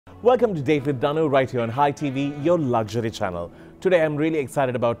Welcome to Date with Danu right here on Hi TV, your luxury channel. Today I'm really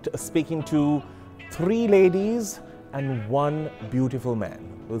excited about speaking to 3 ladies and 1 beautiful man.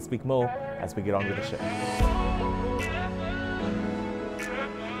 We'll speak more as we get on with the show.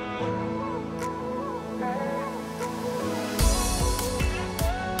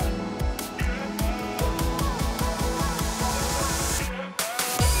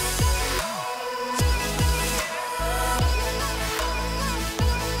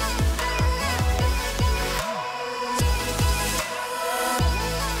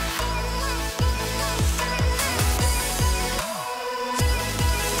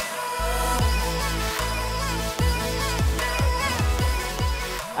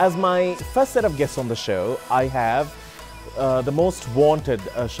 As my first set of guests on the show, I have the most wanted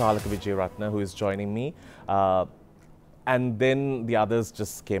Shalaka Wijeyaratne, who is joining me. And then the others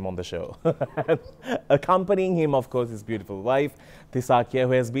just came on the show. Accompanying him, of course, his beautiful wife, Thisakya,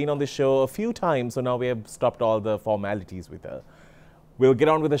 who has been on the show a few times, so now we have stopped all the formalities with her. We'll get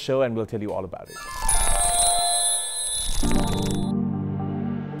on with the show and we'll tell you all about it.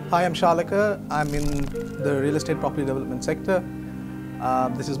 Hi, I'm Shalaka. I'm in the real estate property development sector.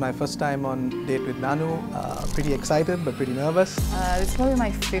 This is my first time on Date with Danu. Pretty excited, but pretty nervous. This is probably my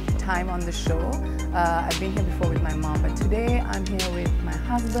 5th time on the show. I've been here before with my mom, but today I'm here with my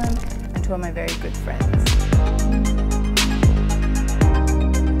husband and 2 of my very good friends.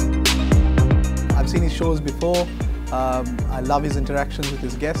 I've seen his shows before. I love his interactions with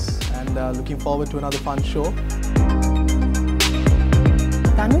his guests and looking forward to another fun show.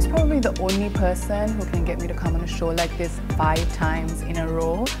 Danu is probably the only person who can get me to come on a show like this 5 times in a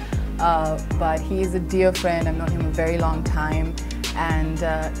row. But he is a dear friend. I've known him a very long time. And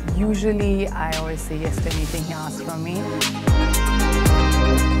usually I always say yes to anything he asks from me.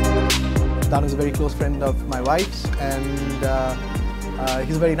 Danu is a very close friend of my wife's and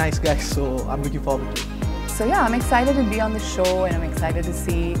he's a very nice guy, so I'm looking forward to it. So yeah, I'm excited to be on the show and I'm excited to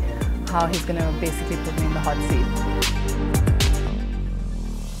see how he's going to basically put me in the hot seat.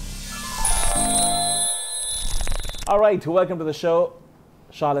 All right, welcome to the show.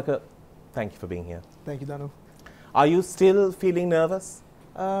 Shalaka, thank you for being here. Thank you, Danu. Are you still feeling nervous?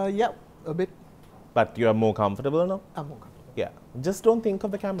 Yeah, a bit. But you are more comfortable now? I'm more comfortable. Yeah. Just don't think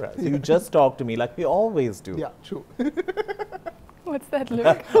of the cameras. You just talk to me like we always do. Yeah, true. What's that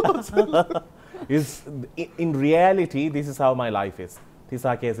look? In reality, this is how my life is.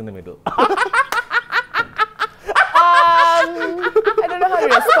 Thisakya is in the middle. I don't know how to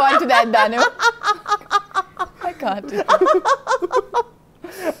respond to that, Danu. I can't.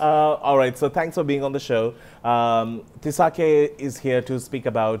 All right, so thanks for being on the show. Thisakya is here to speak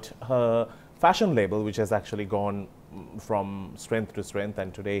about her fashion label, which has actually gone from strength to strength,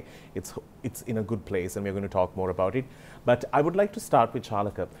 and today it's in a good place, and we're going to talk more about it. But I would like to start with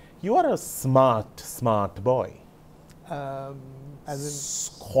Shalaka. You are a smart boy. As in?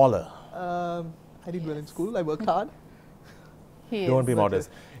 Scholar. I did well in school. I worked hard. Don't be modest.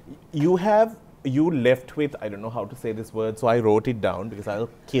 You left with, I don't know how to say this word, so I wrote it down because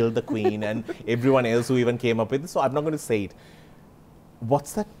I'll kill the queen and everyone else who even came up with it, so I'm not going to say it.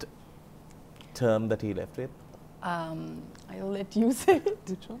 What's that term that he left with? I'll let you say it.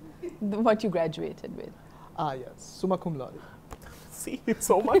 Which one? What you graduated with. Ah, yes. Summa cum laude. See, it's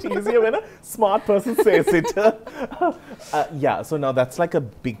so much easier when a smart person says it. Yeah, so now that's like a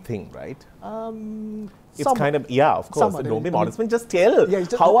big thing, right? It's kind of, yeah, of course. So don't be modest, but just tell. Yeah,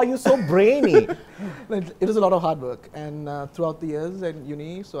 how are you so brainy? It was a lot of hard work, and throughout the years at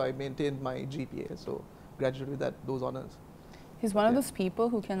uni, so I maintained my GPA, so graduated with those honors. He's one of those people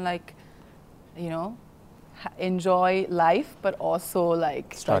who can, like, you know, enjoy life, but also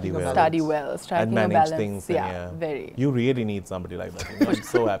like study well, striking and manage a balance. Things. Yeah, very. You really need somebody like that. You know, I'm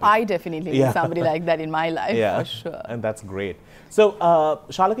so happy. I definitely need somebody like that in my life, for sure. And that's great. So,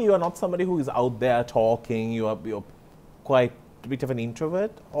 Shalaka, you are not somebody who is out there talking. You're quite a bit of an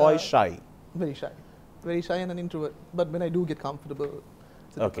introvert, or shy? Very shy and an introvert. But when I do get comfortable,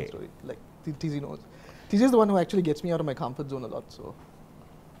 it's a different story. Like TZ knows. TZ is the one who actually gets me out of my comfort zone a lot. So.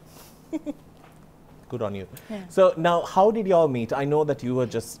 Good on you. Yeah. So now, how did you all meet? I know that you were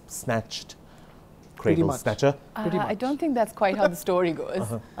just snatched, cradle snatcher. I don't think that's quite how the story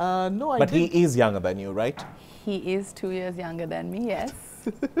goes. No, But he is younger than you, right? He is 2 years younger than me, yes.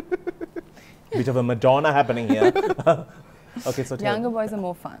 Bit of a Madonna happening here. Okay, so younger boys are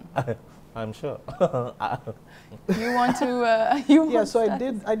more fun. I'm sure. You want to? Yeah, so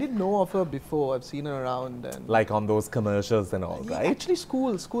I did know of her before. I've seen her around, and like on those commercials and all, right? Actually,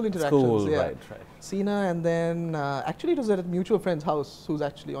 school interactions. School, yeah. right. Seen her, and then actually it was at a mutual friend's house who's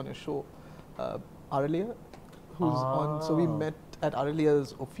actually on your show, Araliya, who's on. So we met at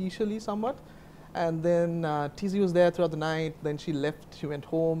Araliya's officially somewhat. And then TZ was there throughout the night, then she left, she went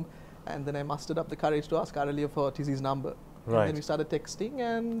home, and then I mustered up the courage to ask Araliya for TZ's number. Right. And then we started texting,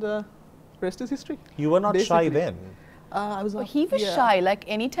 and rest is history. You were not shy then? I was He was shy. Like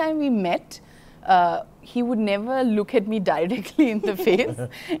anytime we met, he would never look at me directly in the face.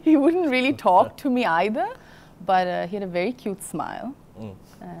 He wouldn't really talk to me either, but he had a very cute smile.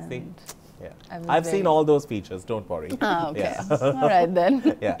 See? Yeah. I've seen all those features, don't worry. Okay. Yeah. All right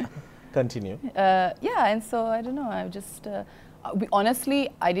then. Yeah. Continue. Yeah, and so I don't know, I just, honestly,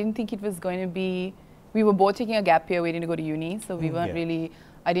 I didn't think it was going to be, we were both taking a gap year waiting to go to uni, so we weren't really,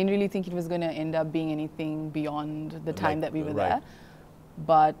 I didn't really think it was going to end up being anything beyond the time that we were there.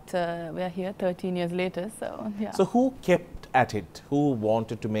 But we're here 13 years later, so yeah. So who kept at it? Who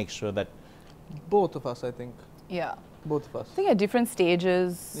wanted to make sure that? Both of us, I think. Yeah. Both of us. I think at different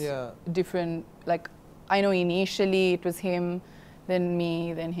stages, different, like, I know initially it was him, then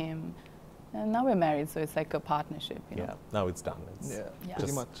me, then him. And now we're married, so it's like a partnership, you know. Yeah, now it's done. It's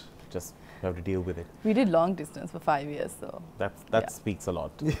pretty much. Just have to deal with it. We did long distance for 5 years, so. That speaks a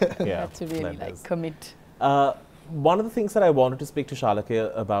lot. Yeah. Had to really like commit. One of the things that I wanted to speak to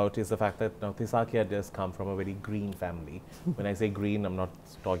Shalaka about is the fact that Thisakya does come from a very green family. When I say green, I'm not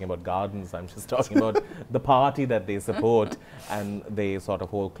talking about gardens, I'm just talking about the party that they support and they sort of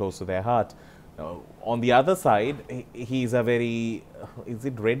hold close to their heart. On the other side, he's a very, is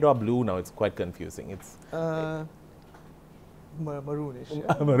it red or blue now? It's quite confusing. It's maroonish.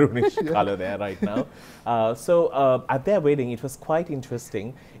 Yeah. Maroonish color there right now. So at their wedding, it was quite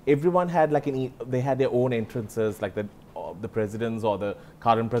interesting. Everyone had like they had their own entrances, like the presidents or the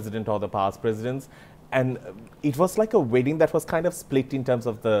current president or the past presidents. And it was like a wedding that was kind of split in terms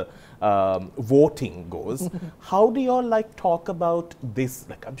of the voting goes. How do you all like talk about this?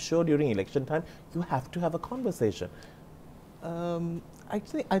 Like I'm sure during election time, you have to have a conversation. I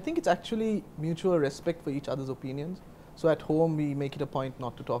think it's actually mutual respect for each other's opinions. So at home, we make it a point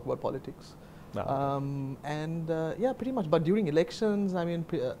not to talk about politics. Yeah, pretty much. But during elections, I mean,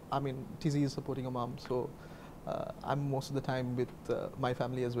 TZ is supporting her mom, so I'm most of the time with my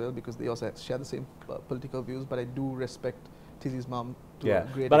family as well because they also share the same political views. But I do respect TZ's mom to a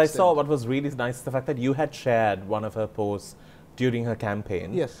great extent. I saw what was really nice, the fact that you had shared one of her posts during her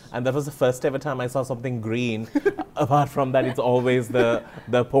campaign. Yes. And that was the first ever time I saw something green. Apart from that, it's always the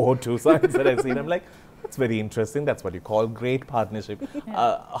poor two signs that I've seen. I'm like, that's very interesting. That's what you call great partnership.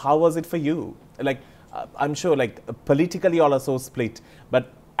 How was it for you? Like, I'm sure like politically all are so split,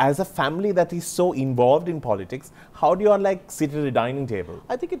 but as a family that is so involved in politics, how do you all like sit at a dining table?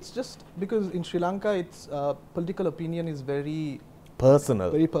 I think it's just because in Sri Lanka, it's political opinion is very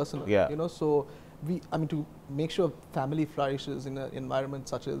personal. Very personal. Yeah. You know, so to make sure family flourishes in an environment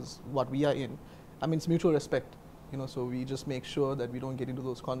such as what we are in, it's mutual respect. You know, so we just make sure that we don't get into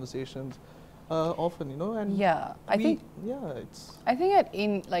those conversations often. You know, and I think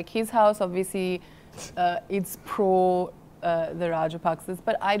in like his house, obviously, it's pro the Rajapaksas,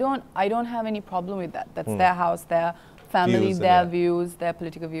 but I don't have any problem with that. That's their house, their family, views, their views, their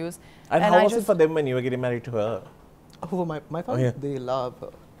political views. And how was it for them when you were getting married to her? Oh, my family, they love her.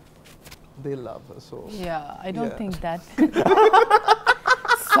 They love her, so. Yeah, I don't think that.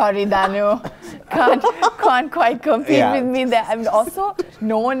 Sorry, Danu. Can't quite compete with me there. I've also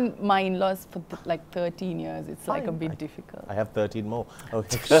known my in-laws for like 13 years. It's like a bit difficult. I have 13 more.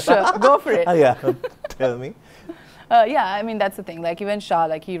 Okay. Sure, go for it. Tell me. Yeah, that's the thing. Like even Shah,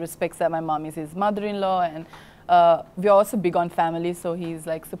 like he respects that my mom is his mother-in-law, and we're also big on family, so he's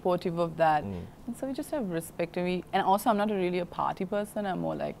like supportive of that. And so we just have respect. And also I'm not really a party person. I'm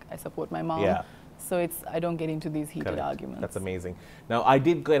more like I support my mom. Yeah. So I don't get into these heated arguments. That's amazing. Now, I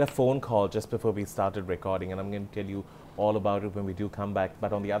did get a phone call just before we started recording, and I'm going to tell you all about it when we do come back.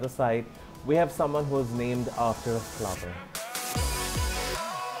 But on the other side, we have someone who is named after a flower.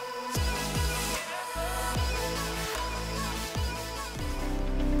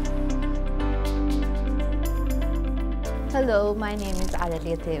 Hello, my name is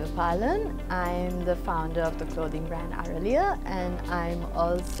Araliya Thevapalan. I'm the founder of the clothing brand Araliya, and I'm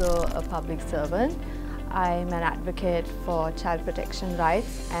also a public servant. I'm an advocate for child protection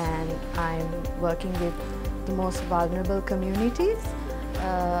rights, and I'm working with the most vulnerable communities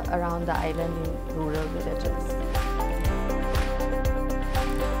around the island in rural villages.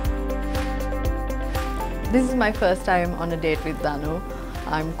 This is my first time on a date with Danu.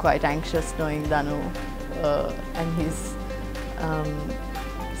 I'm quite anxious knowing Danu and his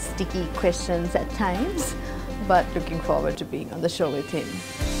sticky questions at times, but looking forward to being on the show with him.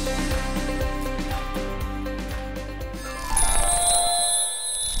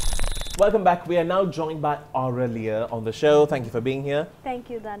 Welcome back. We are now joined by Araliya on the show. Thank you for being here. Thank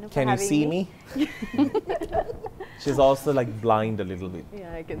you, Danu, for Can you having see me? She's also like blind a little bit.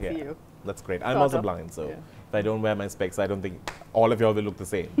 Yeah, I can see you. That's great. I'm Sort also of. blind, so Yeah. if I don't wear my specs, I don't think all of y'all will look the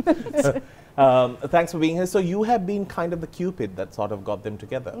same. Thanks for being here. So you have been kind of the Cupid that sort of got them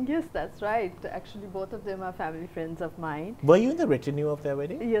together. Yes, that's right. Actually, both of them are family friends of mine. Were you in the retinue of their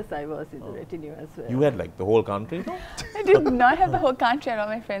wedding? Yes, I was in the retinue as well. You had like the whole country? I did not have the whole country, and all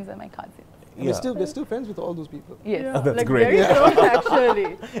my friends and my cousins. We're still friends with all those people. Yes. Yeah, that's like great. very close,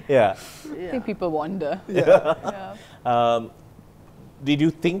 actually. Yeah. I think people wonder. Yeah. Yeah. Did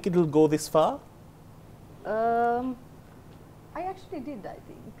you think it will go this far? I actually did, I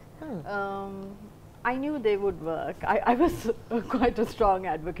think. I knew they would work. I was quite a strong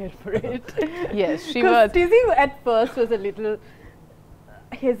advocate for it. Yes, she was. Tizzy at first was a little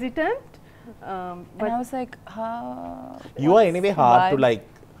hesitant. And I was like, You are anyway hard to like.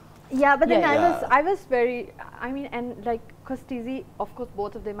 Yeah, but then Yeah. I was very, I mean, and like, because Tizzy, of course,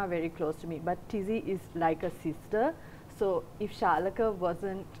 both of them are very close to me, but Tizzy is like a sister. So if Shalaka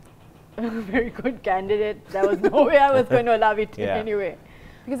wasn't a very good candidate, there was no way I was going to allow it Yeah. anyway.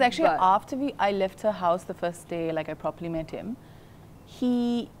 because actually But- after I left her house the first day, like I properly met him,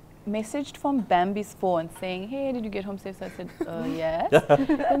 he messaged from Bambi's phone saying, hey, did you get home safe? So I said, yes.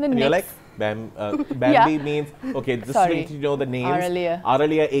 And the You're like, next, Bambi means, okay, just Sorry. need to know the names. Araliya.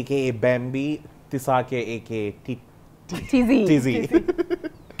 Araliya, aka Bambi, Thisakya, aka Tizzy. Tizzy.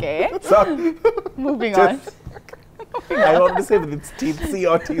 Okay, So, moving on. I wanted to say that it's Tizzy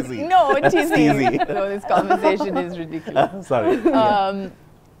or Tizzy. No, Tizzy. Tizzy. No, this conversation is ridiculous. Sorry.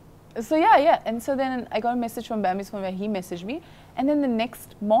 So yeah, and so then I got a message from Bambi's phone where he messaged me, and then the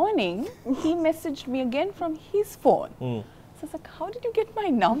next morning he messaged me again from his phone. So I was like, how did you get my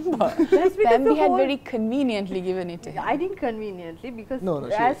number? That's because Bambi the had whole- very conveniently given it to him. I didn't conveniently because No,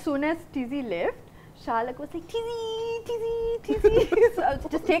 she as was. soon as Tizzy left, Shalak was like, Tizzy. So I was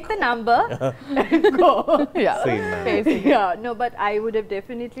just take the number and go. Yeah, Same man. basically. Yeah, no, but I would have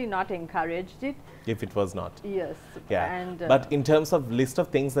definitely not encouraged it. If it was not. Yes. Yeah. And, But in terms of list of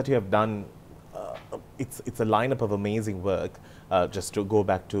things that you have done, it's a lineup of amazing work. Just to go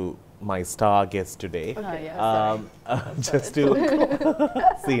back to my star guest today. Yeah, Just to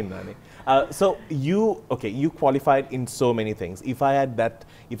see Nani. So you qualified in so many things. If I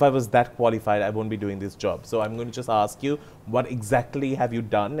was that qualified, I won't be doing this job. So I'm going to just ask you, what exactly have you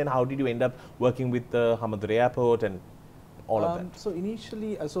done, and how did you end up working with the Hamadure Airport and all of that? So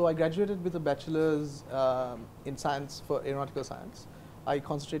initially, so I graduated with a bachelor's in science for aeronautical science. I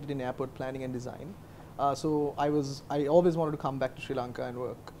concentrated in airport planning and design. So I always wanted to come back to Sri Lanka and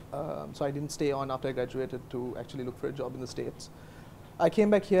work. So I didn't stay on after I graduated to actually look for a job in the States. I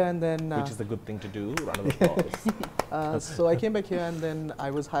came back here and then... Which is a good thing to do, round of applause. So I came back here and then I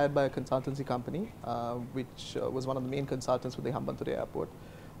was hired by a consultancy company, which was one of the main consultants for the Hambantota Airport.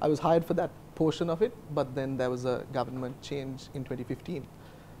 I was hired for that portion of it, but then there was a government change in 2015,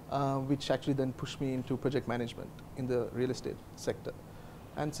 which actually then pushed me into project management in the real estate sector.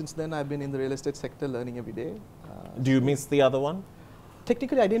 And since then I've been in the real estate sector learning every day. Do you miss the other one?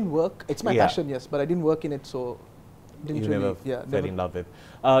 Technically I didn't work, it's my Yeah. passion, yes, but I didn't work in it, so didn't You really, never yeah, fell never- in love with.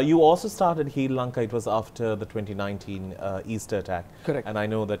 You also started hi.lk. It was after the 2019 Easter attack. Correct. And I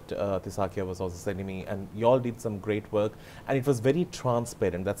know that Thisakya was also sending me, and you all did some great work. And it was very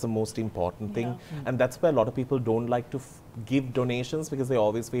transparent. That's the most important thing. And that's where a lot of people don't like to give donations, because they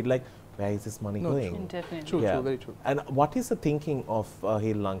always feel like, where is this money No, going? Definitely. True, Yeah. true, very true. And what is the thinking of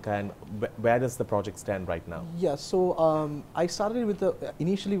hi.lk, and where does the project stand right now? Yeah, so I started with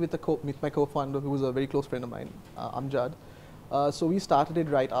initially with my co-founder, who was a very close friend of mine, Amjad. So we started it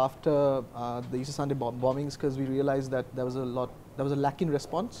right after the Easter Sunday bombings, because we realized that there was a lack in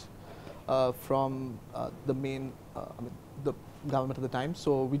response from the government at the time.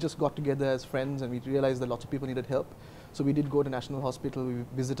 So we just got together as friends, and we realized that lots of people needed help. So we did go to National Hospital, we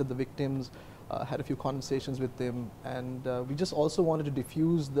visited the victims, had a few conversations with them, and we just also wanted to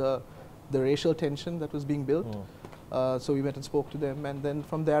diffuse the racial tension that was being built. So we went and spoke to them, and then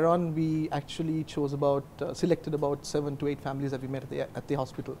from there on, we actually selected about 7 to 8 families that we met at the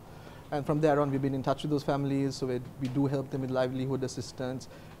hospital. And from there on, we've been in touch with those families, so we do help them with livelihood assistance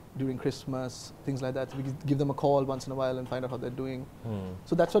during Christmas, things like that. We give them a call once in a while and find out how they're doing.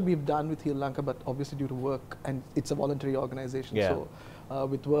 So that's what we've done with hi.lk, but obviously due to work, and it's a voluntary organization. Yeah. So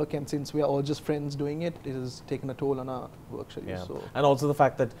with work, and since we are all just friends doing it, it has taken a toll on our work schedule. Yeah. So And also the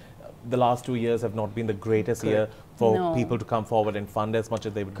fact that the last 2 years have not been the greatest year for No. people to come forward and fund as much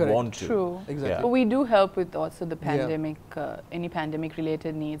as they would Correct. want to. True. exactly. Yeah. But we do help with also the Yeah. pandemic, any pandemic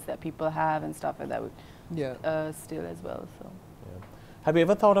related needs that people have and stuff like that Yeah. still as well. So Have you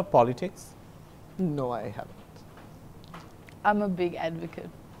ever thought of politics? No, I haven't. I'm a big advocate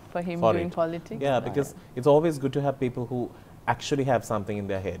for him For doing it. politics. Yeah, because it's always good to have people who actually have something in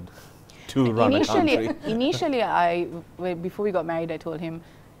their head to run a country. Initially, before we got married, I told him,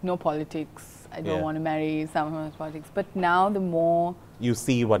 no politics. I don't want to marry someone who has politics. But now, the more you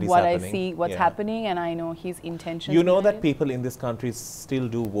see what is happening. I see what's happening, and I know his intentions. You know that people in this country still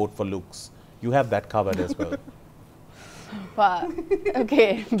do vote for looks. You have that covered as well. But,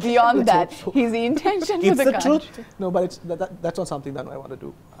 okay, beyond that, his intention for the country. Truth. No, but it's, that's not something that I want to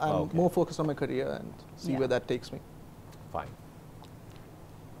do. I'm more focused on my career and see where that takes me. Fine.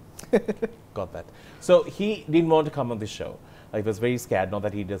 Got that. So he didn't want to come on this show. He was very scared, not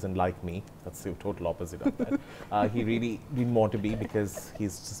that he doesn't like me. That's the total opposite of that. He really didn't want to be because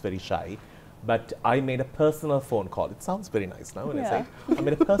he's just very shy. But I made a personal phone call. It sounds very nice now when I say it. I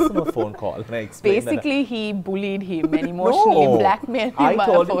made a personal phone call and I explained Basically, he bullied him and emotionally blackmailed him. I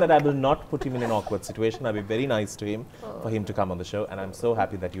told him that I will not put him in an awkward situation. I'll be very nice to him for him to come on the show. And I'm so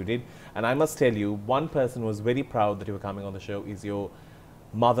happy that you did. And I must tell you, one person who was very proud that you were coming on the show is your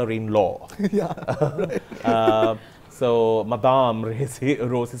mother-in-law. Yeah. So, Madame Rosie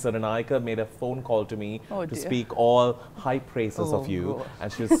Saranayaka made a phone call to me to speak all high praises of you. God.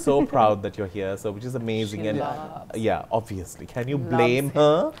 And she was so proud that you're here, so which is amazing. She And loves yeah, obviously. Can you blame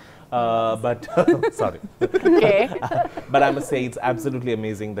her? But, sorry. Okay. But I must say, it's absolutely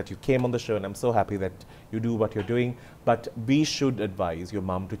amazing that you came on the show, and I'm so happy that you do what you're doing. But we should advise your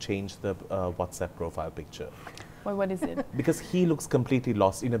mom to change the WhatsApp profile picture. Well, what is it? Because he looks completely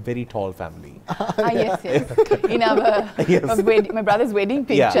lost in a very tall family. Yes. In our my brother's wedding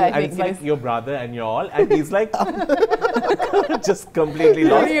picture, Yeah, I and think. it's like your brother and you all, and he's like just completely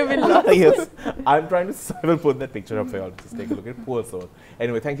lost. You've been lost. Yes, I'm trying to. I will put that picture up for you all. Just take a look at poor soul.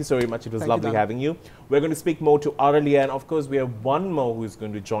 Anyway, thank you so very much. It was lovely having you. We're going to speak more to Araliya, and of course, we have one more who is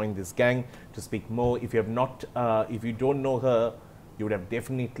going to join this gang to speak more. If you have not, if you don't know her, you would have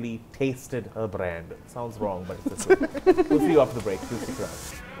definitely tasted her brand. Sounds wrong, but it's the truth. We'll see you after the break. Please stick around.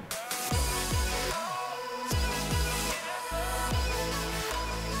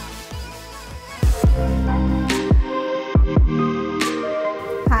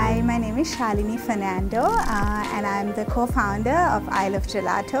 Hi, my name is Shalini Fernando and I'm the co-founder of Love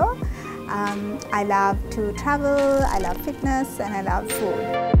Gelato. I love to travel, I love fitness and I love food.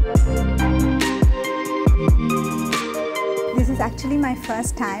 This is actually my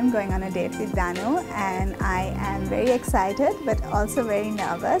first time going on a date with Danu, and I am very excited but also very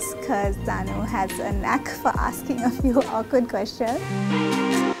nervous because Danu has a knack for asking a few awkward questions.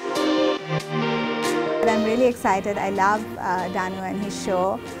 But I'm really excited. I love Danu and his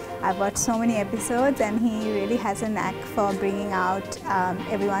show. I've watched so many episodes and he really has a knack for bringing out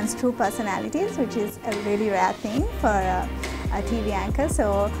everyone's true personalities, which is a really rare thing for a TV anchor.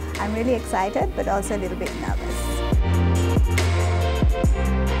 So I'm really excited but also a little bit nervous.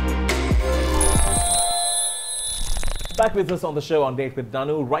 Back with us on the show on Date with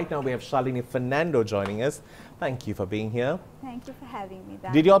Danu. Right now we have Shalini Fernando joining us. Thank you for being here. Thank you for having me,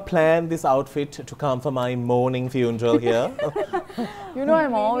 Danu. Did you all plan this outfit to come for my morning funeral here? You know,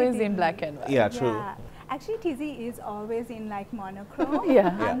 I'm always in black and white. Yeah, true. Yeah. Actually, Tizzy is always in like monochrome.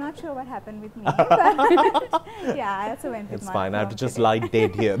 Yeah. I'm not sure what happened with me, but yeah, I also went with It's monochrome. fine. I have to just today. lie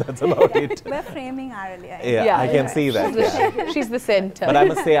dead here. That's about it. We're framing Araliya. Yeah, I can see that. Yeah. She's the center. But I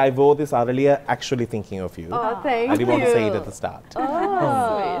must say, I wore this Araliya actually thinking of you. Oh, thank you. I didn't want to say it at the start.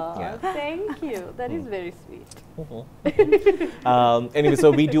 Oh, Yeah. thank you. That is very sweet. Anyway,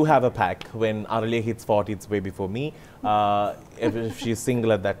 so we do have a pack. When Araliya hits 40, it's way before me. If she's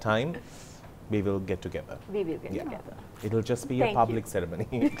single at that time, we will get together. We will get together. It'll just be a Thank public you.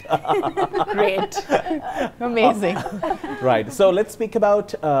 ceremony. Great. Amazing. Right. So let's speak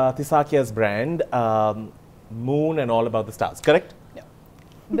about Thisakya's brand, Moon and all about the stars, correct? Yeah.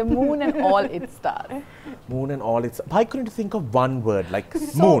 The moon and all its stars. Moon and all its... Why couldn't you think of one word like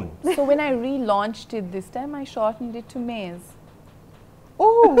moon? So when I relaunched it this time, I shortened it to Maze.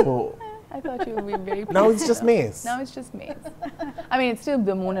 Oh! I thought you would be very Now pleased. it's just Maze. Now it's just Maze. I mean, it's still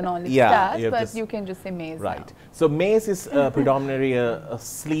the moon and all its Yeah, stars, you have but just- you can just say Maze Right. now. So Maze is predominantly a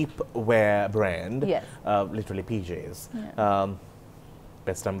sleepwear brand. Yes. Literally PJs. Yeah.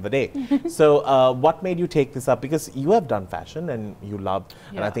 Best time of the day. So what made you take this up? Because you have done fashion and you love,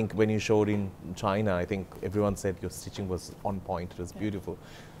 and I Yeah. think when you showed in China, I think everyone said your stitching was on point. It was beautiful.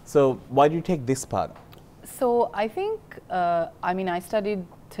 So why did you take this part? So I think, I mean, I studied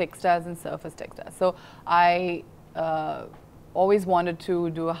textiles and surface textiles. So I always wanted to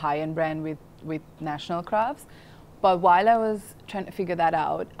do a high-end brand with national crafts. But while I was trying to figure that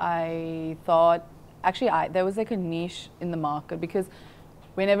out, I thought, actually, there was like a niche in the market because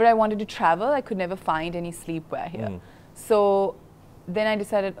whenever I wanted to travel, I could never find any sleepwear here. So then I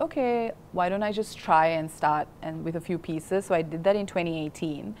decided, okay, why don't I just try and start and with a few pieces. So I did that in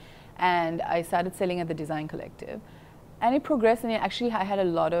 2018, and I started selling at the Design Collective. And it progressed, and actually I had a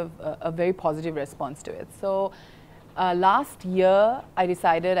lot of, a very positive response to it. So last year, I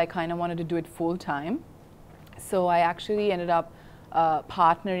decided I kind of wanted to do it full time. So I actually ended up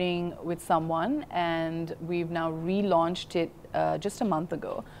partnering with someone, and we've now relaunched it just a month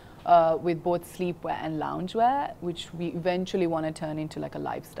ago with both sleepwear and loungewear, which we eventually want to turn into like a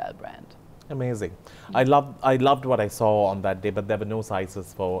lifestyle brand. Amazing. I loved what I saw on that day, but there were no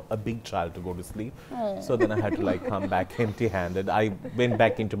sizes for a big child to go to sleep. So then I had to like come back empty-handed. I went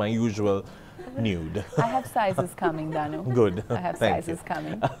back into my usual nude. I have sizes coming, Danu. Good. I have Thank sizes you.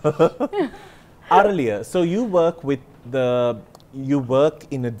 coming. Araliya, so you work with you work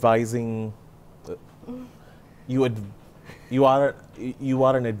in advising. You are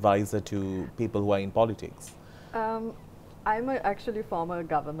an advisor to people who are in politics. I'm actually former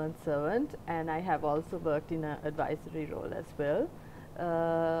government servant, and I have also worked in an advisory role as well.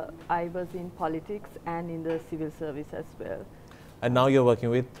 I was in politics and in the civil service as well. And now you're working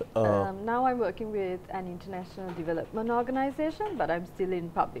with? Now I'm working with an international development organization, but I'm still in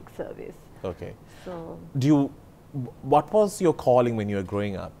public service. Okay. So, what was your calling when you were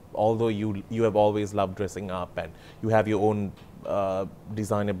growing up? Although you have always loved dressing up, and you have your own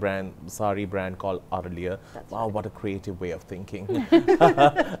designer brand, sari brand called Araliya. That's Wow, right. what a creative way of thinking.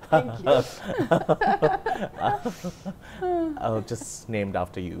 thank you. Just named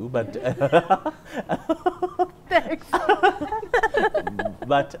after you, but Thanks.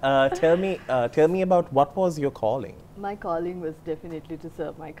 but tell me about what was your calling? My calling was definitely to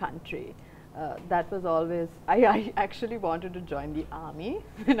serve my country. That was always, I actually wanted to join the army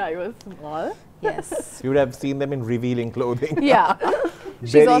when I was small. Yes. You would have seen them in revealing clothing. Yeah.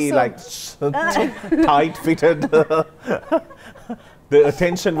 Very like tight fitted. The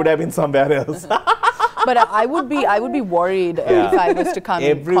attention would have been somewhere else. But I would be worried if I was to come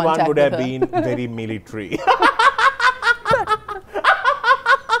in Everyone contact would with have her. been very military.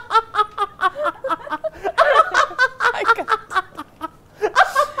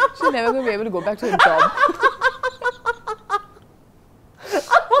 She's never going to be able to go back to her job.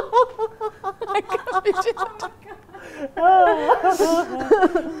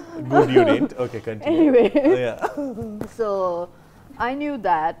 Good unit. Okay, continue. Anyway. Yeah. So I knew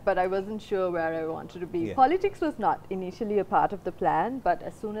that, but I wasn't sure where I wanted to be. Yeah. Politics was not initially a part of the plan, but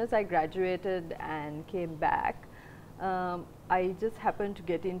as soon as I graduated and came back, I just happened to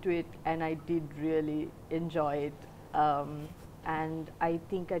get into it, and I did really enjoy it. And I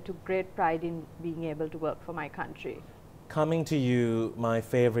think I took great pride in being able to work for my country. Coming to you, my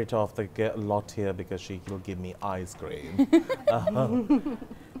favorite of the lot here, because she will give me ice cream.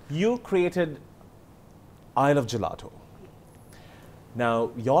 You created I Love Gelato.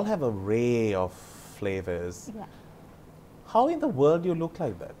 Now, y'all have an array of flavors. Yeah. How in the world do you look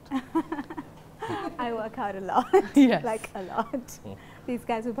like that? I work out a lot, Yes. like a lot. These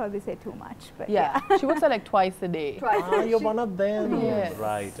guys would probably say too much, but Yeah. She works out like twice a day. Ah, you're one of them. Yes.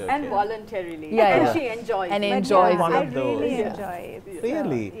 Right, okay. And voluntarily. Yeah, and yeah. she enjoys And it. But enjoys yeah, One I of really those. enjoy it. so,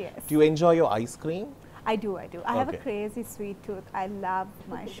 Really? yes. Do you enjoy your ice cream? I do. I have a Okay. crazy sweet tooth. I love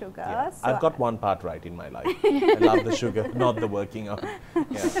my sugar. Yeah. So I've got one part right in my life. I love the sugar, not the working out.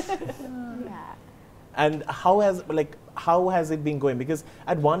 Yeah. Yeah. And how has it been going? Because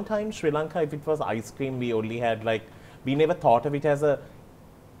at one time, Sri Lanka, if it was ice cream, we only had we never thought of it as a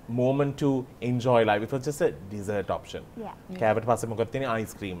moment to enjoy life. It was just a dessert option. Yeah. Kaavat passe mokadd tiyenne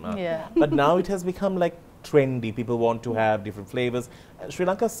ice cream. Yeah. But now it has become like trendy. People want to have different flavors. Sri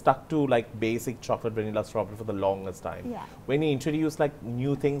Lanka stuck to like basic chocolate, vanilla, strawberry for the longest time. Yeah. When you introduce like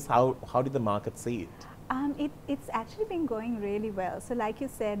new things, how did the market see it? It's actually been going really well. So like you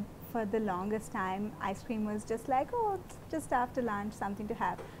said, for the longest time, ice cream was just like, oh, it's just after lunch, something to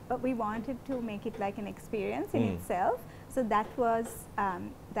have. But we wanted to make it like an experience in itself. So that was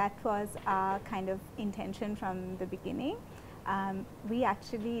our kind of intention from the beginning. We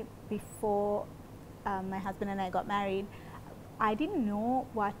actually, before my husband and I got married, I didn't know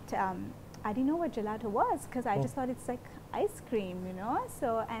what gelato was, because I just thought it's like ice cream, you know.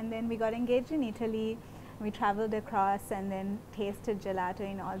 So, and then we got engaged in Italy. We traveled across and then tasted gelato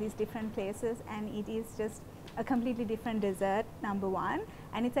in all these different places, and it is just a completely different dessert, number one,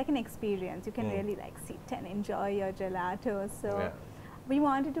 and it's like an experience. You can really like sit and enjoy your gelato. So we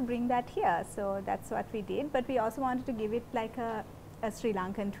wanted to bring that here, so that's what we did. But we also wanted to give it like a Sri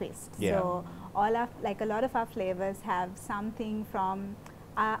Lankan twist. Yeah. So all of a lot of our flavors have something from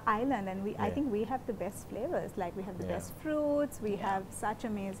island, and I think we have the best flavors. Like we have the best fruits, we have such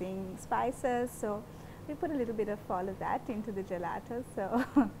amazing spices. So we put a little bit of all of that into the gelato. So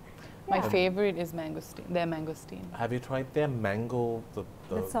my favorite is mangosteen. Their mangosteen. Have you tried their mango? The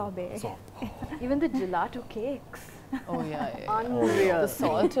sorbet. Even the gelato cakes. Oh yeah, Unreal. The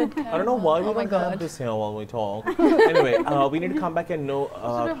salted caramel. I don't know why we don't have this here while we talk. Anyway, we need to come back and know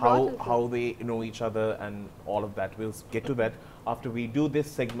how they know each other and all of that. We'll get to that after we do this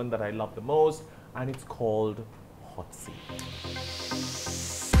segment that I love the most, and it's called Hot Seat.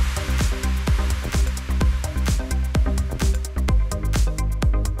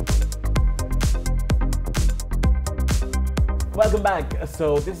 Welcome back.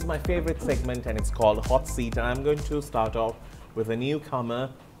 So this is my favorite segment and it's called Hot Seat, and I'm going to start off with a newcomer,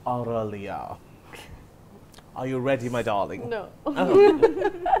 Araliya. Are you ready, my darling? No.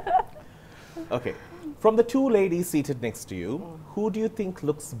 Okay. From the two ladies seated next to you, who do you think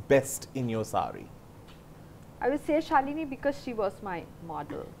looks best in your sari? I would say Shalini because she was my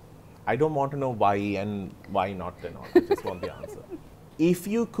model. I don't want to know why and why not and all. I just want the answer. If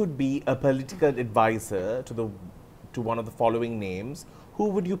you could be a political advisor to one of the following names, who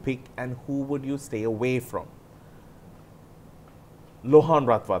would you pick and who would you stay away from? Lohan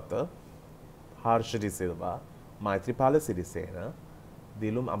Ratwatta, Harsha De Silva, Maithripala Sirisena,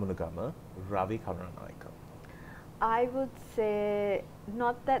 Dilum Amunagama, Ravi Karunanika. I would say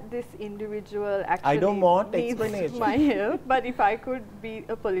not that this individual actually I don't want needs explanation. my help, but if I could be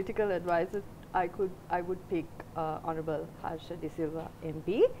a political advisor, I would pick Honorable Harsha De Silva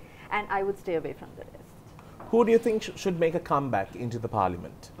MP, and I would stay away from the rest. Who do you think should make a comeback into the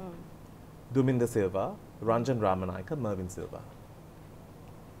parliament? Duminda Silva, Ranjan Ramanayaka, Mervyn Silva.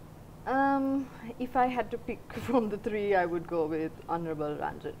 If I had to pick from the three, I would go with Honorable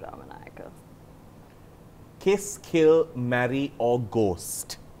Ranjan Ramanayaka. Kiss, kill, marry or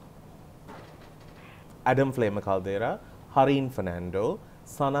ghost? Adam Flema Caldera, Shalini Fernando,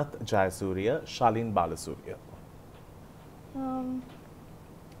 Sanath Jayasuriya, Shalin Balasuriya.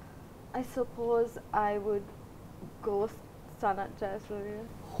 I suppose I would go Sanath Jayasuriya.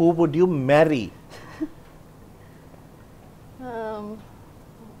 Who would you marry?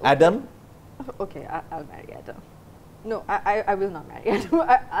 Adam? Okay, I'll marry Adam. No, I will not marry Adam.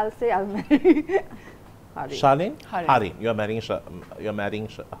 I'll say I'll marry Hari. Shalin? Hari. Hari. You're marrying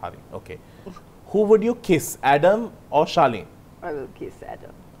Hari. Okay. Who would you kiss, Adam or Shalin? I will kiss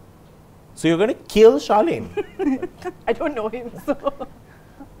Adam. So you're going to kill Shalin? I don't know him, so.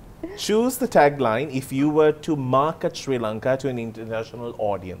 Choose the tagline if you were to market Sri Lanka to an international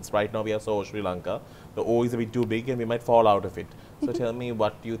audience. Right now we are so Sri Lanka. The O is a bit too big and we might fall out of it. So tell me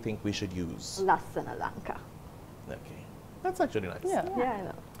what do you think we should use? Lassana Lanka. Okay. That's actually nice. Yeah. Yeah, I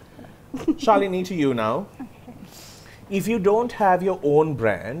know. Shalini, to you now. Okay. If you don't have your own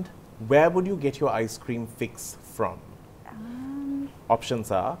brand, where would you get your ice cream fix from?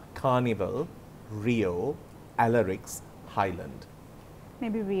 Options are Carnival, Rio, Alarix, Highland.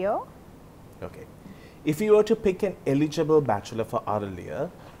 Maybe Rio. Okay. If you were to pick an eligible bachelor for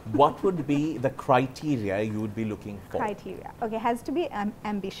Araliya, what would be the criteria you would be looking for? Criteria. Okay, has to be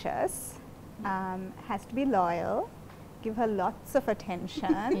ambitious, has to be loyal, give her lots of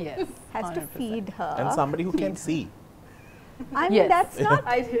attention, Yes. has to 100%. feed her. And somebody who can see. I mean, Yes. that's not.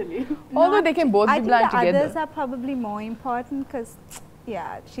 Ideally. Although they can both I be think blind the together. others are probably more important because,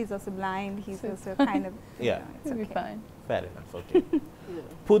 yeah, she's also blind. He's also kind of. Yeah. It's It'll be okay. fine. Fair enough, okay.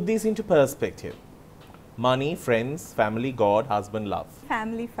 Put these into perspective. Money, friends, family, God, husband, love.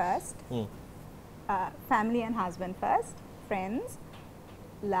 Family first. Family and husband first. Friends,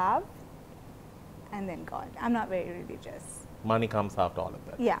 love, and then God. I'm not very religious. Money comes after all of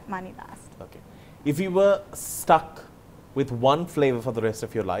that. Yeah, money last. Okay. If you were stuck with one flavor for the rest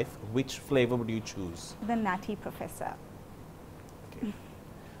of your life, which flavor would you choose? The nutty professor. Okay.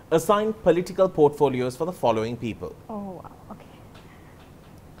 Assign political portfolios for the following people. Oh, wow. Okay.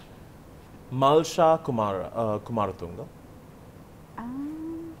 Malsha Kumaratunga.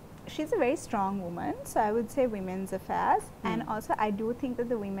 She's a very strong woman, so I would say women's affairs. And also, I do think that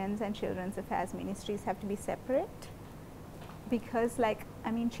the women's and children's affairs ministries have to be separate. Because, like,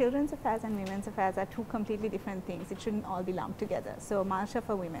 I mean, children's affairs and women's affairs are two completely different things. It shouldn't all be lumped together. So, Marsha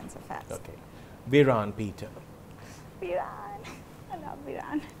for women's affairs. Okay. Viran Peter. Viran. I love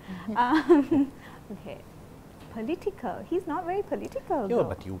Viran. Okay. Political. He's not very political. Yeah, though.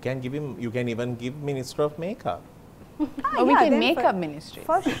 but you can give him, you can even give Minister of Makeup. Or we can then make for- up ministries.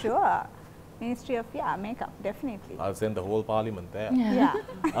 For sure. Ministry of, makeup, definitely. I'll send the whole parliament there. Yeah.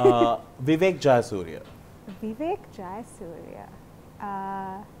 Vivek Jayasuriya. Vivek Jayasuriya.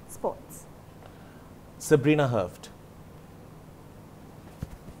 Sports. Sabrina Herft.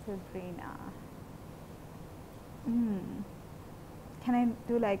 Sabrina. Can I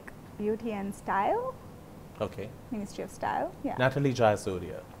do like beauty and style? Okay. Ministry of Style. Yeah. Natalie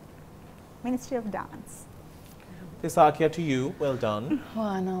Jayasuriya. Ministry of Dance. Thisakya, to you, well done.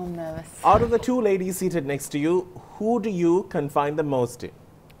 Oh, no, I'm nervous. Out of the two ladies seated next to you, who do you confide the most in?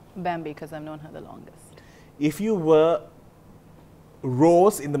 Bambi, because I've known her the longest. If you were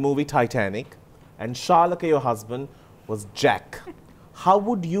Rose in the movie Titanic and Shalaka, your husband, was Jack, how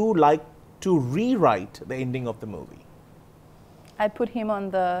would you like to rewrite the ending of the movie? I'd put him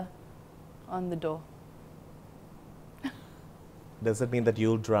on the door. Does it mean that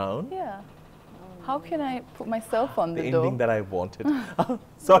you'll drown? Yeah. How can I put myself on the The door? ending that I wanted.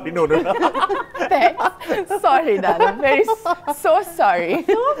 Sorry, no. Thanks. Sorry, Danu. So sorry.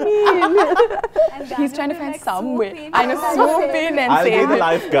 He's trying to find some way. I know, swoop in and I'll be save the him.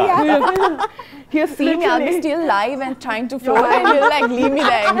 lifeguard. He'll see me, I'll be still live and trying to float, and he'll like leave me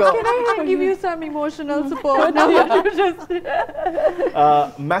there and go. Can I give you some emotional support?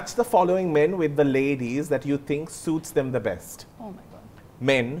 Match the following men with the ladies that you think suits them the best. Oh my God.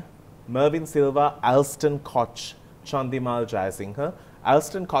 Men: Mervyn Silva, Alston Koch, Chandimal Jayasinghe.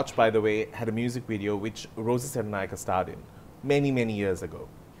 Alston Koch, by the way, had a music video which Rosie Sedanaika starred in many, many years ago.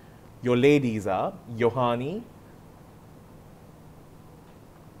 Your ladies are Yohani,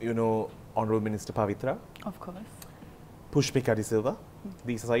 you know, Honorable Minister Pavitra, Of course. Pushpika De Silva.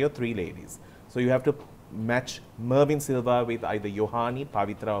 These are your three ladies. So you have to match Mervyn Silva with either Yohani,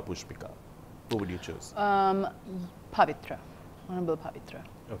 Pavitra or Pushpika. Who would you choose? Pavitra. Honorable Pavitra.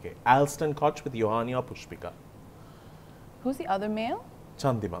 Okay. Alston Koch with Yohani or Pushpika? Who's the other male?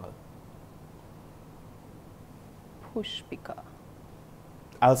 Chandimal. Pushpika.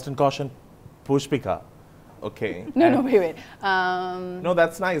 Alston Koch and Pushpika. Okay. No, wait. No,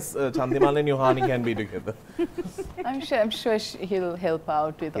 that's nice. Chandimal and Yohani can be together. I'm sure he'll help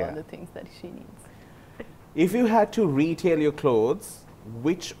out with Yeah. all the things that she needs. If you had to retail your clothes,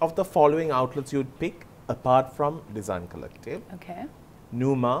 which of the following outlets you'd pick apart from Design Collective? Okay.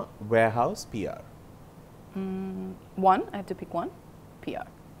 Numa, Warehouse, PR. One, I have to pick one. PR.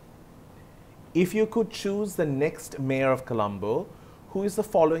 If you could choose the next mayor of Colombo, who is the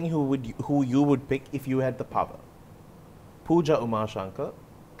following who you would pick if you had the power? Pooja Umashankar,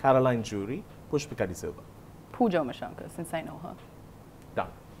 Caroline Jury, Pushpika De Silva. Pooja Umashankar, since I know her.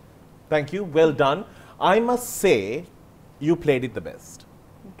 Done. Thank you. Well done. I must say, you played it the best.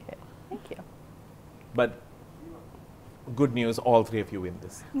 Okay, thank you. But good news, all three of you win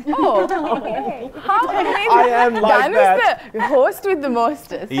this. Oh, how amazing. I am like Danu's that. the host with the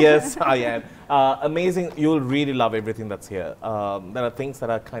mostest. Yes, I am. Amazing. You'll really love everything that's here. There are things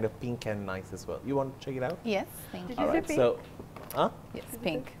that are kind of pink and nice as well. You want to check it out? Yes, thank you. Did you say pink? So, Yes,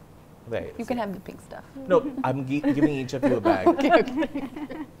 pink. there You can have the pink stuff. No, I'm giving each of you a bag.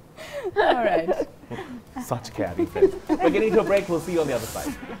 All right. Such caring friends. We're getting to a break. We'll see you on the other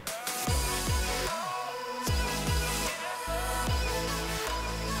side.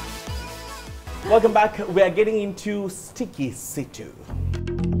 Welcome back. We are getting into Sticky Situ.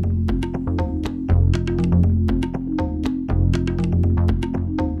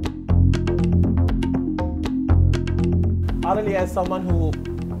 Araliya, as someone who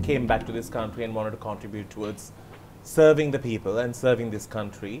came back to this country and wanted to contribute towards serving the people and serving this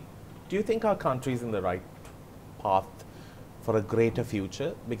country, do you think our country is in the right path for a greater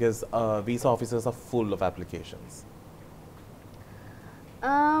future? Because visa officers are full of applications.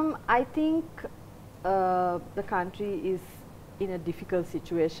 I think the country is in a difficult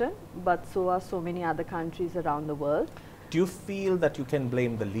situation, but so are so many other countries around the world. Do you feel that you can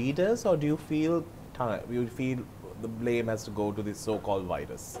blame the leaders, or do you feel the blame has to go to this so-called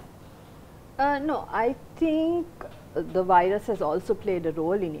virus? No, I think the virus has also played a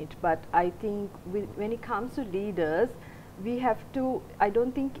role in it, but I think when it comes to leaders, we have to, I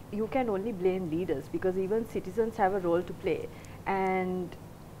don't think you can only blame leaders, because even citizens have a role to play. And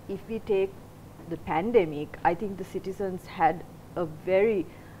if we take the pandemic, I think the citizens had a very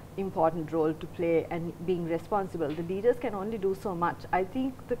important role to play and being responsible. The leaders can only do so much. I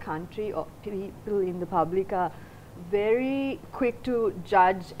think the country or people in the public are very quick to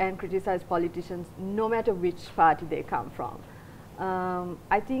judge and criticize politicians, no matter which party they come from.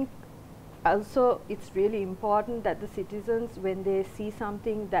 I think also it's really important that the citizens, when they see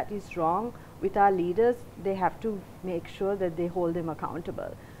something that is wrong with our leaders, they have to make sure that they hold them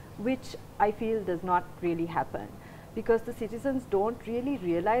accountable, which I feel does not really happen, because the citizens don't really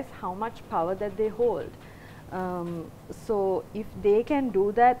realize how much power that they hold. So if they can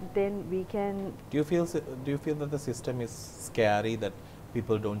do that, then we can. Do you feel that the system is scary, that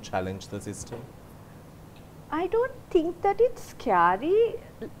people don't challenge the system? I don't think that it's scary.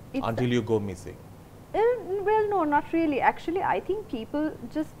 Until you go missing. Well, no, not really. Actually, I think people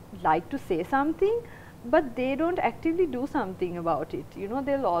just like to say something, but they don't actively do something about it. You know,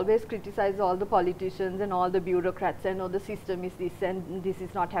 they'll always criticize all the politicians and all the bureaucrats and, oh, the system is this and this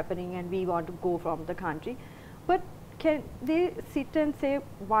is not happening and we want to go from the country. But can they sit and say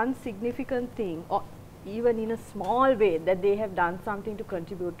one significant thing, or even in a small way, that they have done something to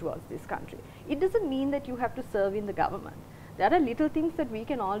contribute towards this country? It doesn't mean that you have to serve in the government. There are little things that we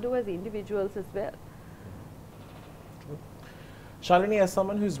can all do as individuals as well. Shalini, as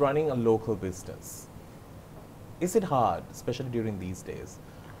someone who's running a local business, is it hard, especially during these days,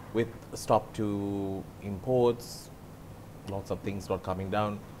 with stop to imports, lots of things not coming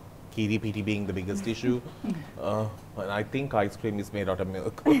down, kiri piti being the biggest issue, and I think ice cream is made out of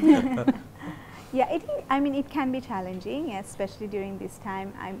milk. Yeah, I mean, it can be challenging, especially during this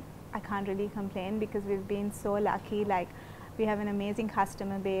time. I can't really complain because we've been so lucky. Like, we have an amazing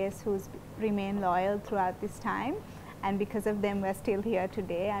customer base who's remained loyal throughout this time, and because of them, we're still here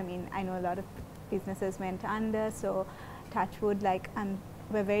today. I mean, I know a lot of businesses went under, so touch wood, like,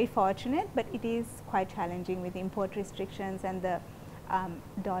 we're very fortunate, but it is quite challenging with import restrictions and the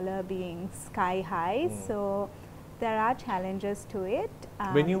dollar being sky high. So there are challenges to it.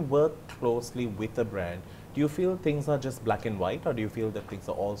 When you work closely with a brand, do you feel things are just black and white, or do you feel that things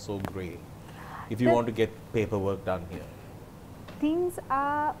are also grey if you want to get paperwork done here? Things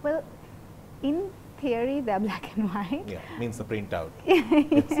are, well, in theory, they're black and white. Yeah, means the printout.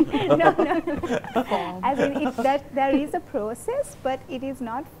 No. As in, there is a process, but it is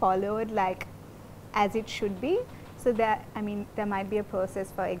not followed like as it should be. So there, I mean, there might be a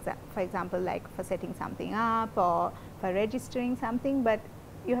process for example, like for setting something up or for registering something, but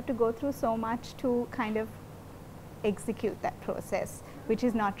you have to go through so much to kind of execute that process, which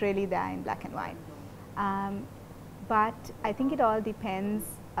is not really there in black and white. But I think it all depends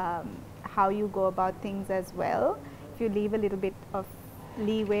how you go about things as well. If you leave a little bit of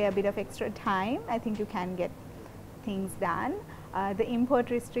leeway, a bit of extra time, I think you can get things done. The import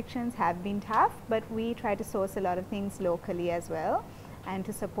restrictions have been tough, but we try to source a lot of things locally as well, and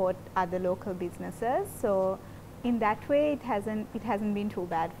to support other local businesses. So in that way, it hasn't been too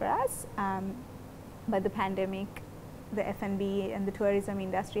bad for us. But the pandemic, the F&B and the tourism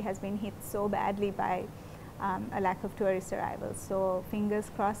industry has been hit so badly by a lack of tourist arrivals. So fingers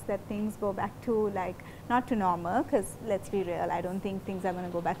crossed that things go back to, like, not to normal, because let's be real, I don't think things are going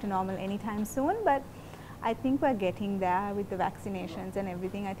to go back to normal anytime soon, but I think we're getting there with the vaccinations and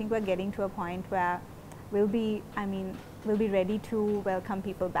everything. I think we're getting to a point where we'll be ready to welcome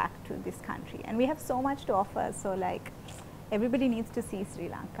people back to this country. And we have so much to offer, so like everybody needs to see Sri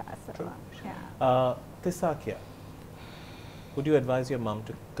Lanka. So, yeah. Thisakya, would you advise your mom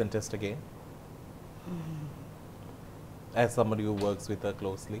to contest again? As somebody who works with her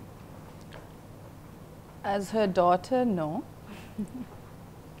closely? As her daughter, no.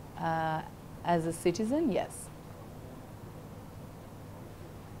 As a citizen, yes.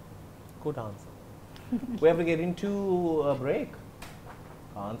 Good answer. We have to get into a break.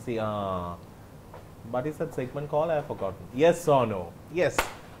 Can't see. What is that segment called? I have forgotten. Yes or no? Yes.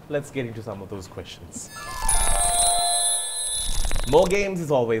 Let's get into some of those questions. More games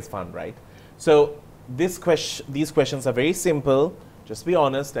is always fun, right? So these questions are very simple. Just be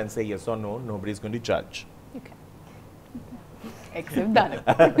honest and say yes or no. Nobody's going to judge. Okay. Except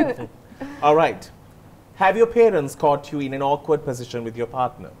Danu. All right. Have your parents caught you in an awkward position with your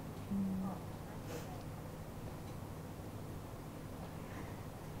partner?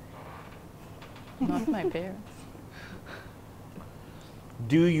 Not my parents.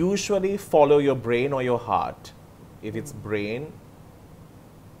 Do you usually follow your brain or your heart? If it's brain,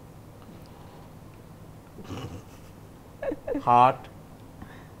 heart.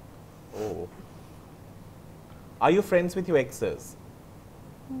 Oh. Are you friends with your exes?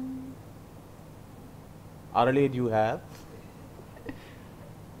 Araliya, do you have?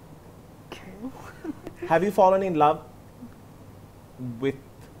 Have you fallen in love with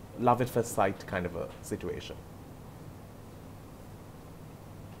love at first sight kind of a situation?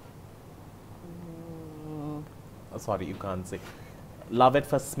 Oh, sorry, you can't say. Love at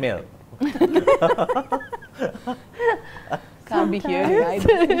first smell. Can't be here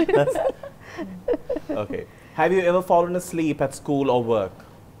either. Okay. Have you ever fallen asleep at school or work?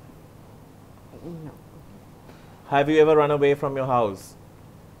 No. Have you ever run away from your house?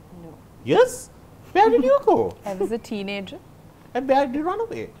 No. Yes? Where did you go? I was a teenager. And where did you run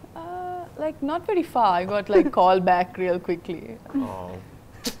away? Like, not very far. I got like called back real quickly. Oh.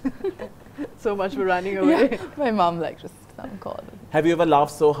 So much for running away. Yeah. My mom like just some call. Have you ever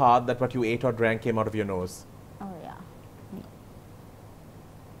laughed so hard that what you ate or drank came out of your nose?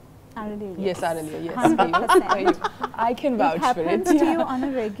 Araliya, Yes, Araliya, yes. 100%. I can It vouch for it. happens to you on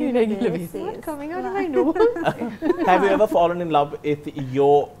a regular basis. What's coming out of my nose? Have you ever fallen in love with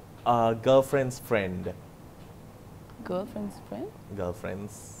your girlfriend's friend? Girlfriend's friend?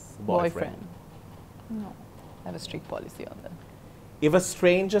 Girlfriend's boyfriend. No. I have a strict policy on that. If a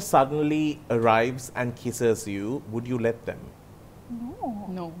stranger suddenly arrives and kisses you, would you let them?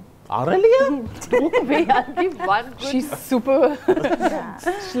 No. Araliya? Wait, I'll give one good. She's super Yeah.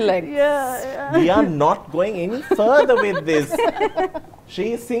 like We are not going any further with this.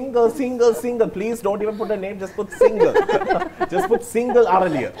 She is single, single, single. Please don't even put her name, just put single. Just put single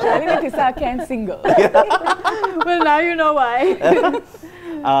Araliya. Shalini, Thisakya and single. Well, now you know why.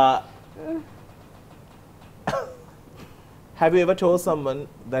 Have you ever told someone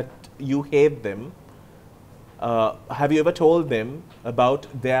that you hate them? Have you ever told them about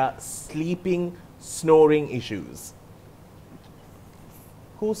their sleeping, snoring issues?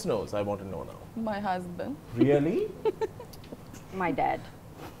 Who snores? I want to know now. My husband. Really? My dad.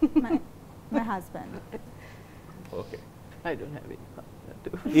 My husband. Okay. I don't have any partner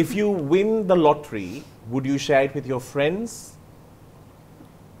too. If you win the lottery, would you share it with your friends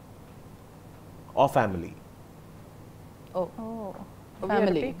or family? Oh, Oh, We had a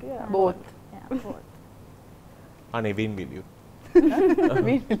family. big- yeah. Both. yeah, both. Ane, when will you?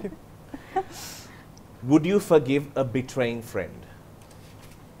 Would you forgive a betraying friend?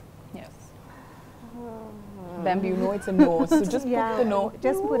 Yes. Bambi, you know it's a no, so just Yeah, put the no.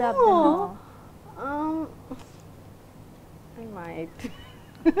 just put up the no. I might.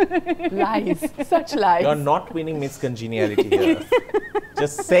 Lies. Such lies. You're not winning Miss Congeniality here.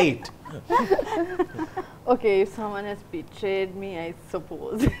 Just say it. Okay, if someone has betrayed me, I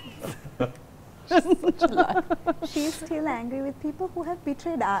suppose. Such a lie. She's still angry with people who have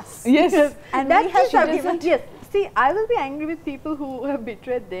betrayed us. Yes. And That we have is okay, given but yes. See, I will be angry with people who have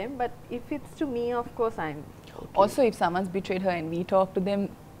betrayed them, but if it's to me, of course, I'm okay. Also, if someone's betrayed her and we talk to them,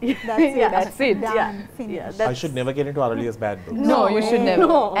 That's it. Yeah, that's it. Done. Yeah, Finished. yeah, I that's- should never get into Araliya's bad books. no, you should never.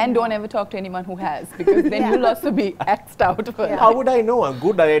 No. And don't ever talk to anyone who has, because then Yeah. you'll also be axed out for Yeah. How would I know? I'm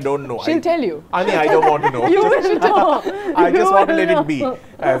good that I don't know. She'll tell you. Ani, I don't want to know. You will know. I just want to let it be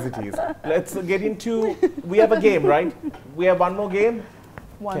as it is. Let's get into, we have a game, right? We have one more game.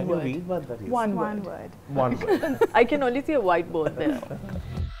 One Can word. you read what that is? One One word. word. One word. I can only see a whiteboard there.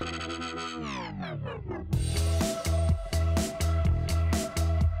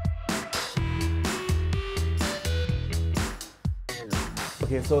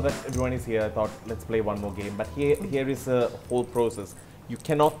 Okay, so that everyone is here, I thought let's play one more game. But here is a whole process. You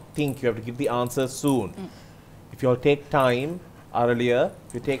cannot think, you have to give the answer soon. If you'll take time, Araliya,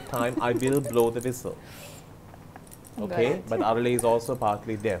 if you take time, I will blow the whistle. Okay, Right. but Araliya is also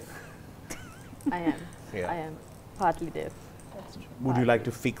partly deaf. I am. Yeah. I am partly deaf. That's true. Would you like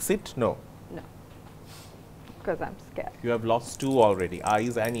to fix it? No. No. Because I'm scared. You have lost two already,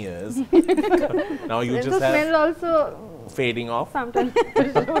 eyes and ears. Now you And just the have smell also fading off. sometimes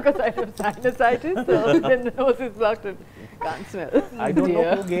because I have sinusitis, so then the nose is blocked and can't smell. I don't know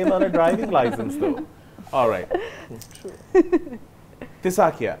Dear. who gave her a driving license though. All right.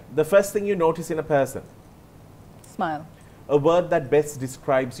 Thisakya, the first thing you notice in a person, Smile. a word that best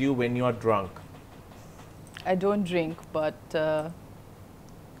describes you when you are drunk. I don't drink, but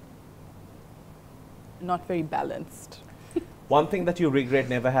not very balanced. One thing that you regret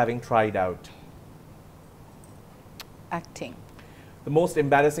never having tried out. Acting. The most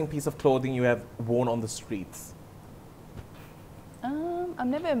embarrassing piece of clothing you have worn on the streets. I'm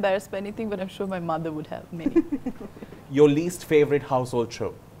never embarrassed by anything, but I'm sure my mother would have many. Your least favorite household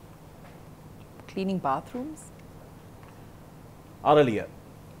chore. Cleaning bathrooms. Araliya,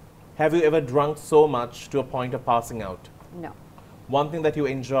 have you ever drunk so much to a point of passing out? No. One thing that you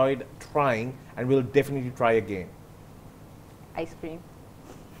enjoyed trying and will definitely try again. Ice cream.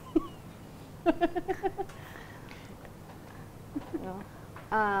 No.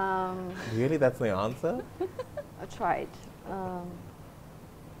 Really, that's the answer? I tried.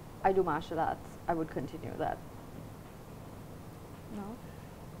 I do martial arts. I would continue that. No.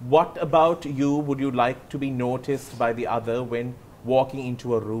 What about you would you like to be noticed by the other when walking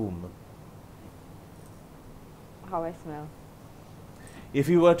into a room? How I smell. If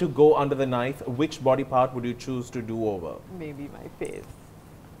you were to go under the knife, which body part would you choose to do over? Maybe my face.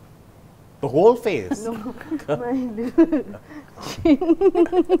 The whole face? No, my little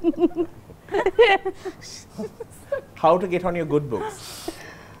How to get on your good books?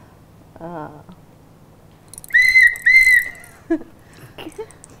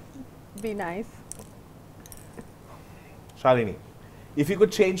 Be nice. Shalini, if you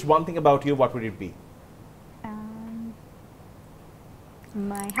could change one thing about you, what would it be?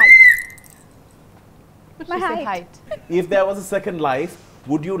 My height. My She said height. If there was a second life,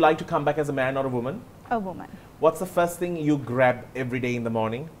 would you like to come back as a man or a woman? A woman. What's the first thing you grab every day in the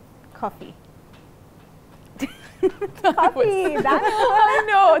morning? Coffee. Coffee. That's I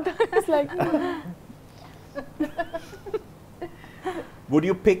know. That was like, Would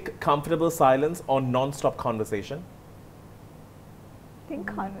you pick comfortable silence or non-stop conversation? think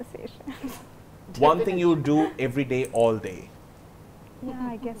conversation. One thing you do every day, all day. Yeah,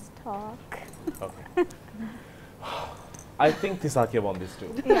 I guess talk. Okay. I think Thisakya won this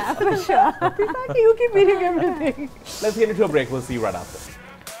too. Yeah, for sure. Thisakya, you keep eating everything. Let's get into a break. We'll see you right after.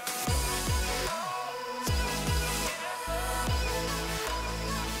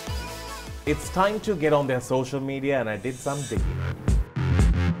 It's time to get on their social media, and I did some digging.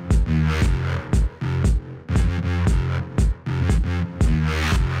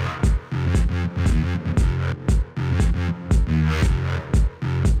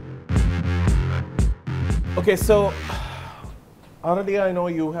 Okay, so Araliya, I know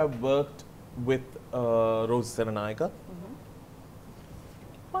you have worked with Rose Seranayaka.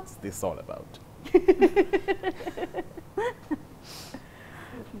 What's this all about?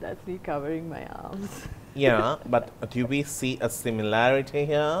 That's me covering my arms. Yeah, but do we see a similarity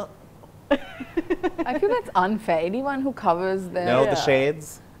here? I feel that's unfair. Anyone who covers their No, the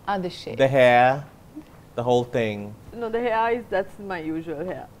shades, the shade. the hair, the whole thing. No, the hair is, that's my usual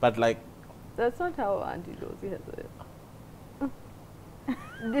hair. But like, That's not how Auntie Rosie has it.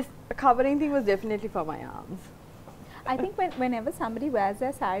 This covering thing was definitely for my arms. I think whenever somebody wears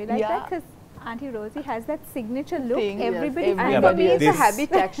their sari like that, because Auntie Rosie has that signature look, Thing, everybody Yes, finds Yeah, and but for me it's a this-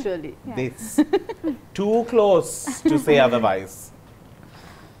 habit actually. Yeah. this. Too close to say otherwise.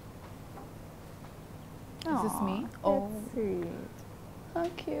 Is this me? Aw, Oh, that's sweet. how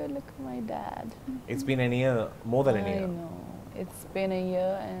cute. Look at my dad. It's been a year, more than a I year. know. It's been a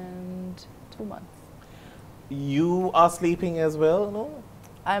year and 2 months. You are sleeping as well, no?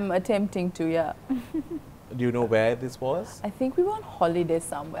 I'm attempting to, yeah. Do you know where this was? I think we were on holiday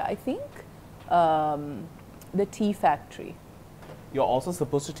somewhere. I think the tea factory. You're also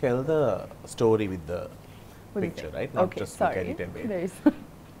supposed to tell the story with the What do you picture, think? right? Not Okay, just sorry. look at it and wait. There is.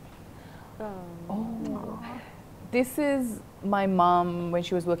 Oh. This is my mom when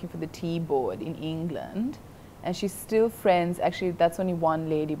she was working for the tea board in England. And she's still friends. Actually, that's only one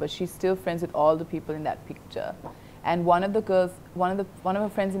lady, but she's still friends with all the people in that picture. And one of the girls, one of her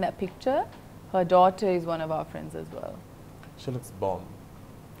friends in that picture, her daughter is one of our friends as well. She looks bomb.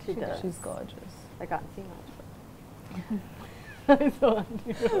 She does. She's gorgeous. I can't see much. I saw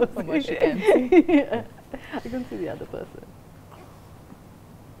Auntie Rosie. From what she can see. Yeah. I can see the other person.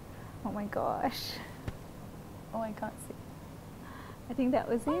 Oh my gosh. Oh, I can't see. I think that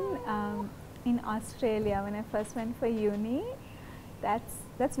was in Australia when I first went for uni. That's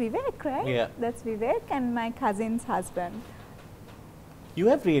Vivek, right? Yeah. That's Vivek and my cousin's husband. You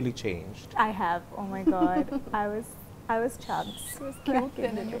have really changed. I have. Oh my god. I was chubs. She was cute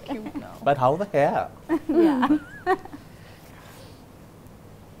then and you're cute now. But how the hair? Yeah.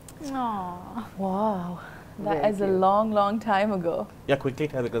 Aww. Wow. That Very is a cute. long, long time ago. Yeah, quickly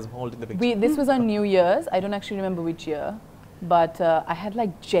tell because I'm holding the picture. This was on New Year's. I don't actually remember which year. But I had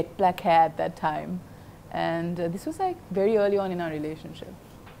like jet black hair at that time. And this was like very early on in our relationship.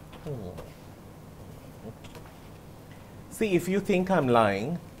 Oh. See, if you think I'm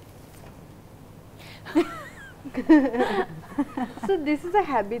lying, So this is a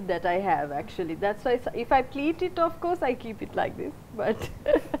habit that I have actually. That's why if I pleat it, of course, I keep it like this. But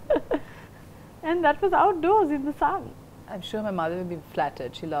and that was outdoors in the sun. I'm sure my mother will be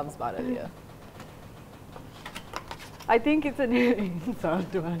flattered. She loves Araliya. I think it's an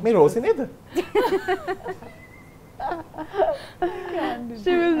insult to her. me Rosie neither.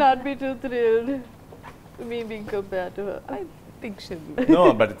 She will not be too thrilled to me being compared to her. I think she'll be.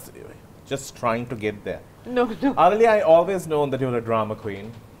 No, but it's just trying to get there. No. Araliya, I always known that you're a drama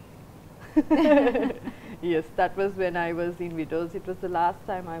queen. Yes, that was when I was in Widows. It was the last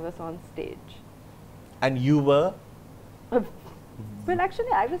time I was on stage. And you were? Well,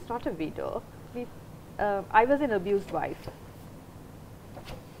 actually, I was not a widow. I was an abused wife.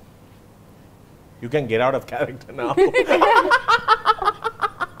 You can get out of character now.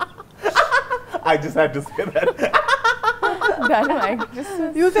 I just had to say that. Danu, I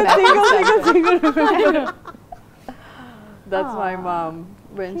just You said snap single, inside. remember? That's my mom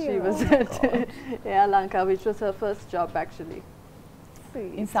when she was at Air Lanka, which was her first job actually.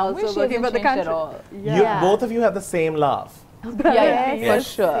 In some ways, Also she working hasn't for the changed at country. all. You, both of you have the same laugh. Yeah, Yes.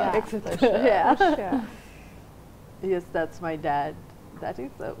 for sure. Yeah. For sure. Yeah. For sure. Yes, that's my dad. That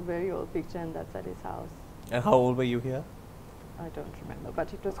is a very old picture, and that's at his house. And how old were you here? I don't remember,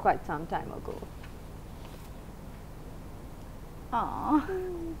 but it was quite some time ago. Oh,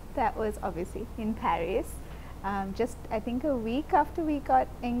 that was obviously in Paris. Just I think a week after we got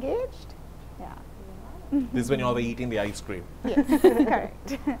engaged. Yeah. This is when you all were eating the ice cream. Yes,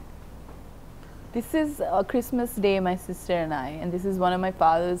 correct. This is Christmas Day, my sister and I, and this is one of my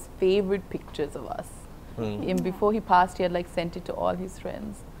father's favorite pictures of us. And before he passed, he had like sent it to all his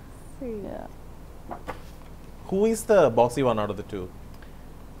friends. Sweet. Yeah. Who is the bossy one out of the two?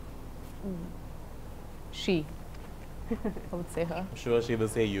 She. I would say her. I'm sure she will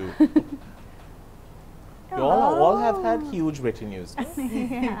say you. You all have had huge retinues.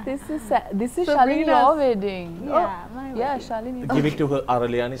 Yeah. This is So Shalini, bring your us- wedding. Yeah, my Yeah, wedding. Shalini. Give it to her,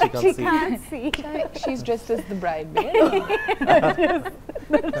 Araliya, she can't She see. can't see. She's dressed as the bridesmaid.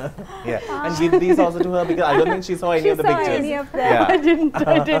 Yeah, and give these also to her because I don't think she saw any of the saw pictures. any of them. Yeah, I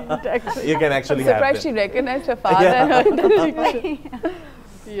didn't actually. you can actually I'm have surprised she them. recognized her father and her in the picture.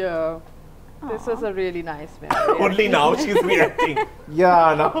 Yeah. This was a really nice memory. Only now she's reacting.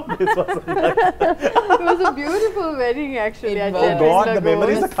 Yeah, now this was It was a beautiful wedding actually. It at was. Oh Jet God, Wing the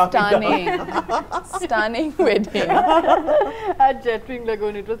memories Lagoon. are coming down. Stunning. Stunning wedding. At Jet Wing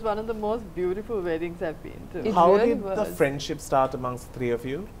Lagoon. It was one of the most beautiful weddings I've been to. It How really did the was. friendship start amongst the three of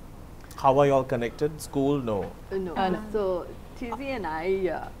you? How are you all connected? School? No. No. No. So Tizzy and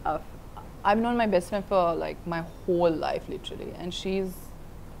I are I've known my best friend for like my whole life, literally, and she's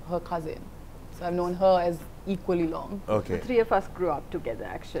her cousin. So I've known her as equally long. Okay. the three of us grew up together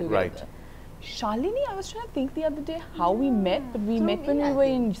actually. Right. together. Shalini, I was trying to think the other day how we met, but we Through met when me, we I were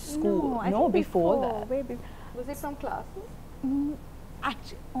think. in school. No, I No, think before that. way before. Was it from classes?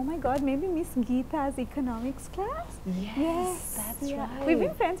 Actually, oh my God, maybe Miss Geeta's economics class? Yes, that's yeah. right. We've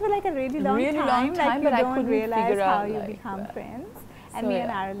been friends for like a really long Really time. long time, like but you I don't couldn't realize figure how out, you like, become well. friends. And So, me and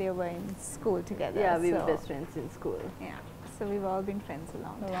yeah. Araliya were in school together. Yeah, we were so best friends in school. Yeah, so we've all been friends a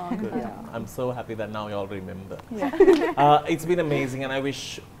long A time. long Good. time. I'm so happy that now you all remember. Yeah. It's been amazing, and I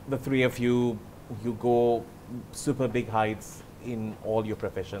wish the three of you go super big heights in all your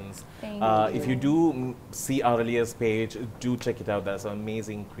professions. Thank If you do see Araliya's page, do check it out. There's some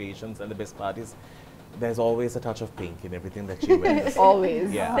amazing creations, and the best part is there's always a touch of pink in everything that she wears.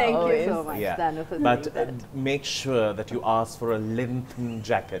 Always. Yeah. Thank Always. you so much, Yeah. Danu, for But saying that. make sure that you ask for a linen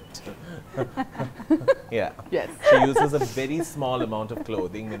jacket. Yeah. Yes. She uses a very small amount of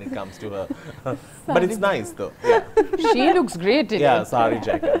clothing when it comes to her. But it's nice though. Yeah. She looks great in Yeah, it. sari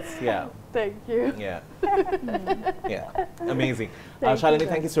jackets. Yeah. Thank you. Yeah. Yeah. Amazing. Thank you, Shalini, sir.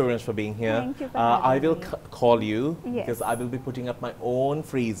 thank you so much for being here. Thank you for I having will me. call you Yes. because I will be putting up my own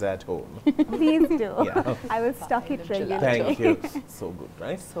freezer at home. Please do. Yeah. I will stock it regularly. Thank you. So good,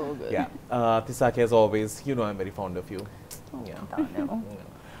 right? So good. Yeah. Thisakya, as always, you know I'm very fond of you. Yeah. Danu.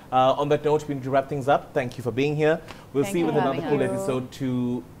 On that note, we need to wrap things up. Thank you for being here. We'll Thank see you you with for another having cool us. episode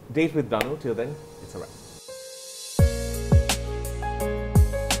to Date with Danu. Till then, it's a wrap.